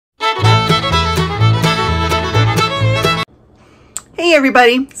Hey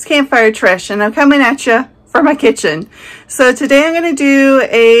everybody, it's Campfire Trish and I'm coming at you from my kitchen. So today I'm going to do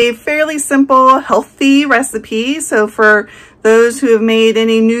a fairly simple, healthy recipe. So for those who have made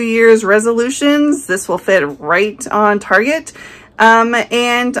any New Year's resolutions, this will fit right on target.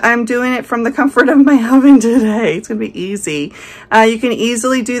 And I'm doing it from the comfort of my oven today. It's going to be easy. You can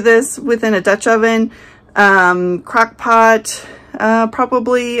easily do this within a Dutch oven, crock pot,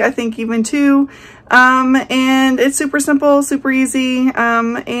 probably I think even two. And it's super simple, super easy.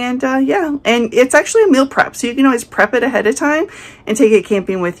 Yeah, and it's actually a meal prep. So you can always prep it ahead of time and take it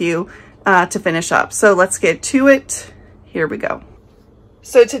camping with you, to finish up. So let's get to it. Here we go.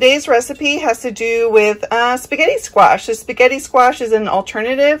 So today's recipe has to do with, spaghetti squash. So spaghetti squash is an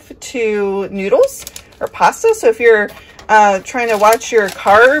alternative to noodles or pasta. So if you're, trying to watch your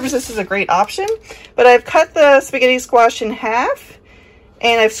carbs, this is a great option. But I've cut the spaghetti squash in half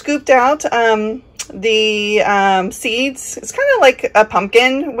and I've scooped out, the seeds. It's kind of like a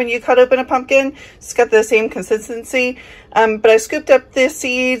pumpkin when you cut open a pumpkin. It's got the same consistency, but I scooped up the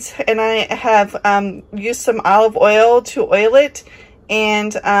seeds and I have used some olive oil to oil it,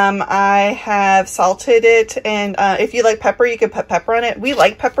 and I have salted it, and if you like pepper, you can put pepper on it. We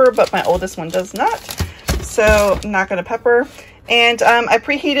like pepper, but my oldest one does not, so I'm not going to pepper. And I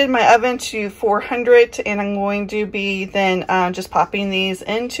preheated my oven to 400, and I'm going to be then just popping these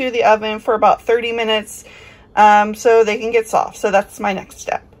into the oven for about 30 minutes so they can get soft. So that's my next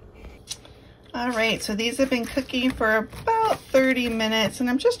step. All right, so these have been cooking for about 30 minutes, and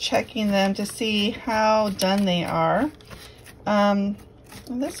I'm just checking them to see how done they are.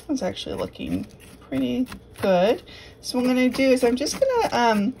 This one's actually looking pretty good. So what I'm going to do is I'm just going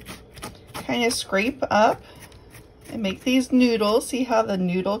to kind of scrape up and make these noodles. See how the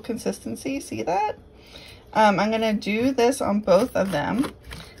noodle consistency, see that? I'm gonna do this on both of them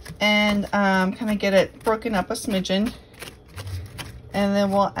and kind of get it broken up a smidgen, and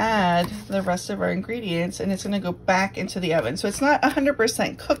then we'll add the rest of our ingredients, and it's gonna go back into the oven. So it's not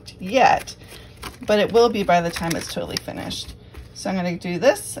 100% cooked yet, but it will be by the time it's totally finished. So I'm gonna do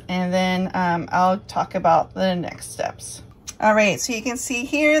this, and then I'll talk about the next steps. All right, so you can see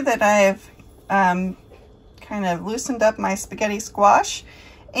here that I've kind of loosened up my spaghetti squash,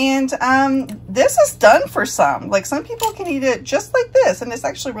 and this is done for some. Like, some people can eat it just like this, and it's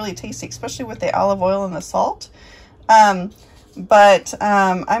actually really tasty, especially with the olive oil and the salt. I'm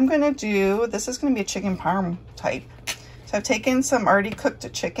gonna do, this is gonna be a chicken parm type. So I've taken some already cooked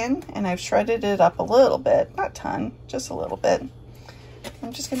chicken and I've shredded it up a little bit, not a ton, just a little bit.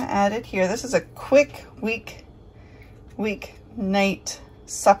 I'm just gonna add it here. This is a quick weeknight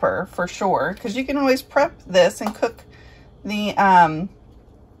supper for sure, because you can always prep this and cook the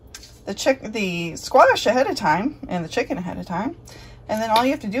squash ahead of time and the chicken ahead of time, and then all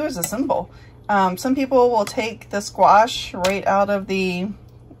you have to do is assemble. Some people will take the squash right out of the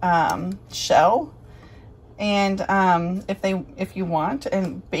shell, and if you want,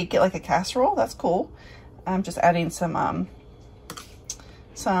 and bake it like a casserole, that's cool. I'm just adding some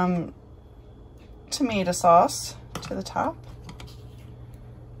tomato sauce to the top.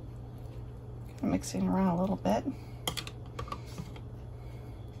 Mixing around a little bit,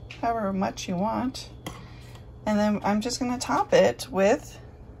 however much you want, and then I'm just going to top it with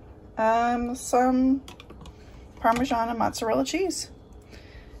some Parmesan and mozzarella cheese,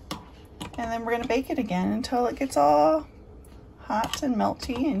 and then we're going to bake it again until it gets all hot and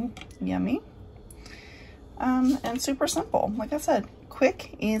melty and yummy, and super simple. Like I said,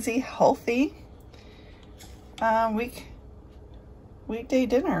 quick, easy, healthy weekday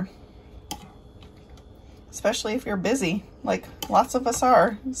dinner. Especially if you're busy, like lots of us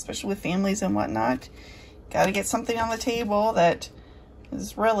are, especially with families and whatnot. Got to get something on the table that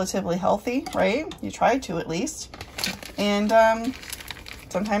is relatively healthy, right? You try to, at least. And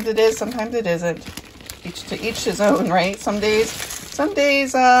sometimes it is, sometimes it isn't. To each his own, right? Some days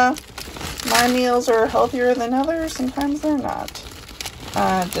my meals are healthier than others. Sometimes they're not.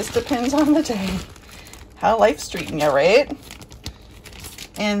 Just depends on the day, how life's treating you, right?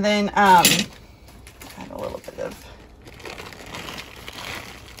 And then a little bit of,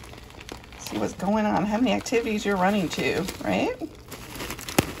 see what's going on, how many activities you're running to, right?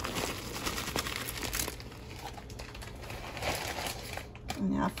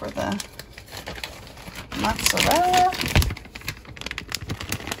 And now for the mozzarella.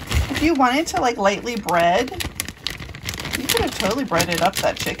 If you wanted to like lightly bread, you could have totally breaded up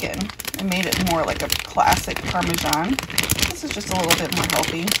that chicken and made it more like a classic Parmesan. This is just a little bit more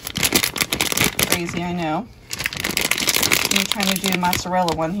healthy. Crazy, I know. Me trying to do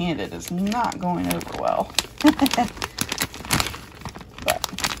mozzarella one-handed is not going over well. But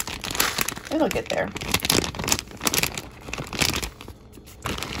it'll get there.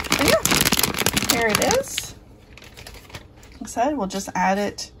 here it is. Like I said, we'll just add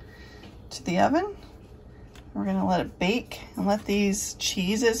it to the oven. We're gonna let it bake and let these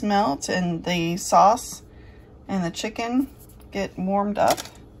cheeses melt and the sauce and the chicken get warmed up.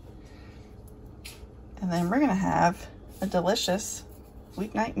 And then we're gonna have a delicious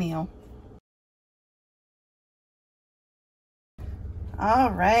weeknight meal.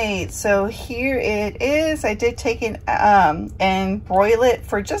 All right, so here it is. I did take it and broil it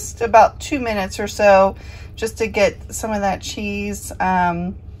for just about 2 minutes or so, just to get some of that cheese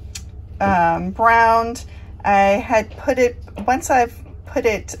browned. I had put it, once I've put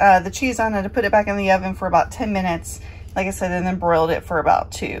it, the cheese on it, I put it back in the oven for about 10 minutes, like I said, and then broiled it for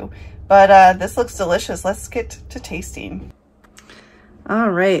about 2. But this looks delicious. Let's get to tasting. All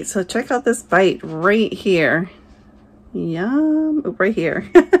right, so check out this bite right here. Yum, oh, right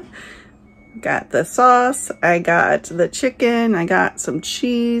here. Got the sauce, I got the chicken, I got some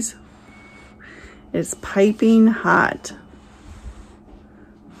cheese. It's piping hot.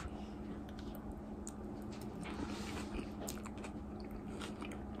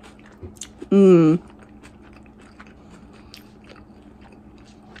 Mmm.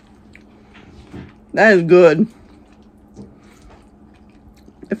 That is good.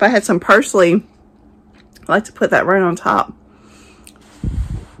 If I had some parsley, I like to put that right on top.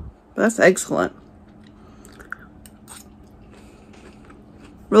 But that's excellent.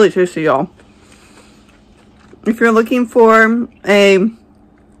 Really tasty, y'all. If you're looking for a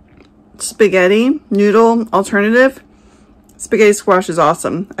spaghetti noodle alternative, spaghetti squash is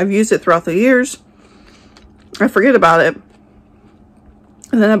awesome. I've used it throughout the years. I forget about it.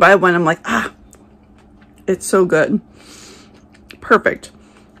 And then I buy one, I'm like, ah, it's so good. Perfect.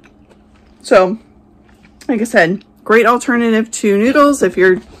 So, like I said, great alternative to noodles. If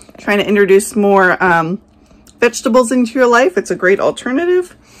you're trying to introduce more vegetables into your life, it's a great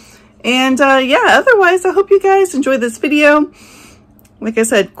alternative. And yeah, otherwise, I hope you guys enjoyed this video. Like I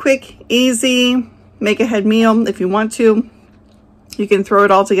said, quick, easy, make ahead meal. If you want to, you can throw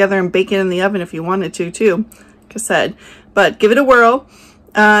it all together and bake it in the oven if you wanted to too, like I said. But give it a whirl.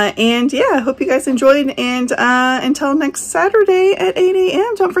 And yeah, I hope you guys enjoyed, and until next Saturday at 8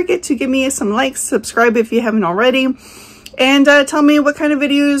 a.m. don't forget to give me some likes, subscribe if you haven't already, and tell me what kind of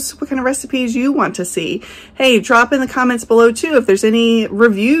videos, what kind of recipes you want to see. Hey, drop in the comments below too if there's any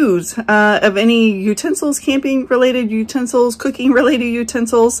reviews of any utensils, camping related utensils, cooking related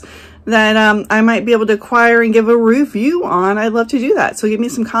utensils that I might be able to acquire and give a review on. I'd love to do that, so give me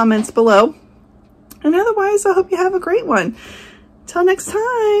some comments below. And otherwise, I hope you have a great one. Till next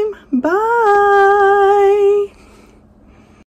time, bye.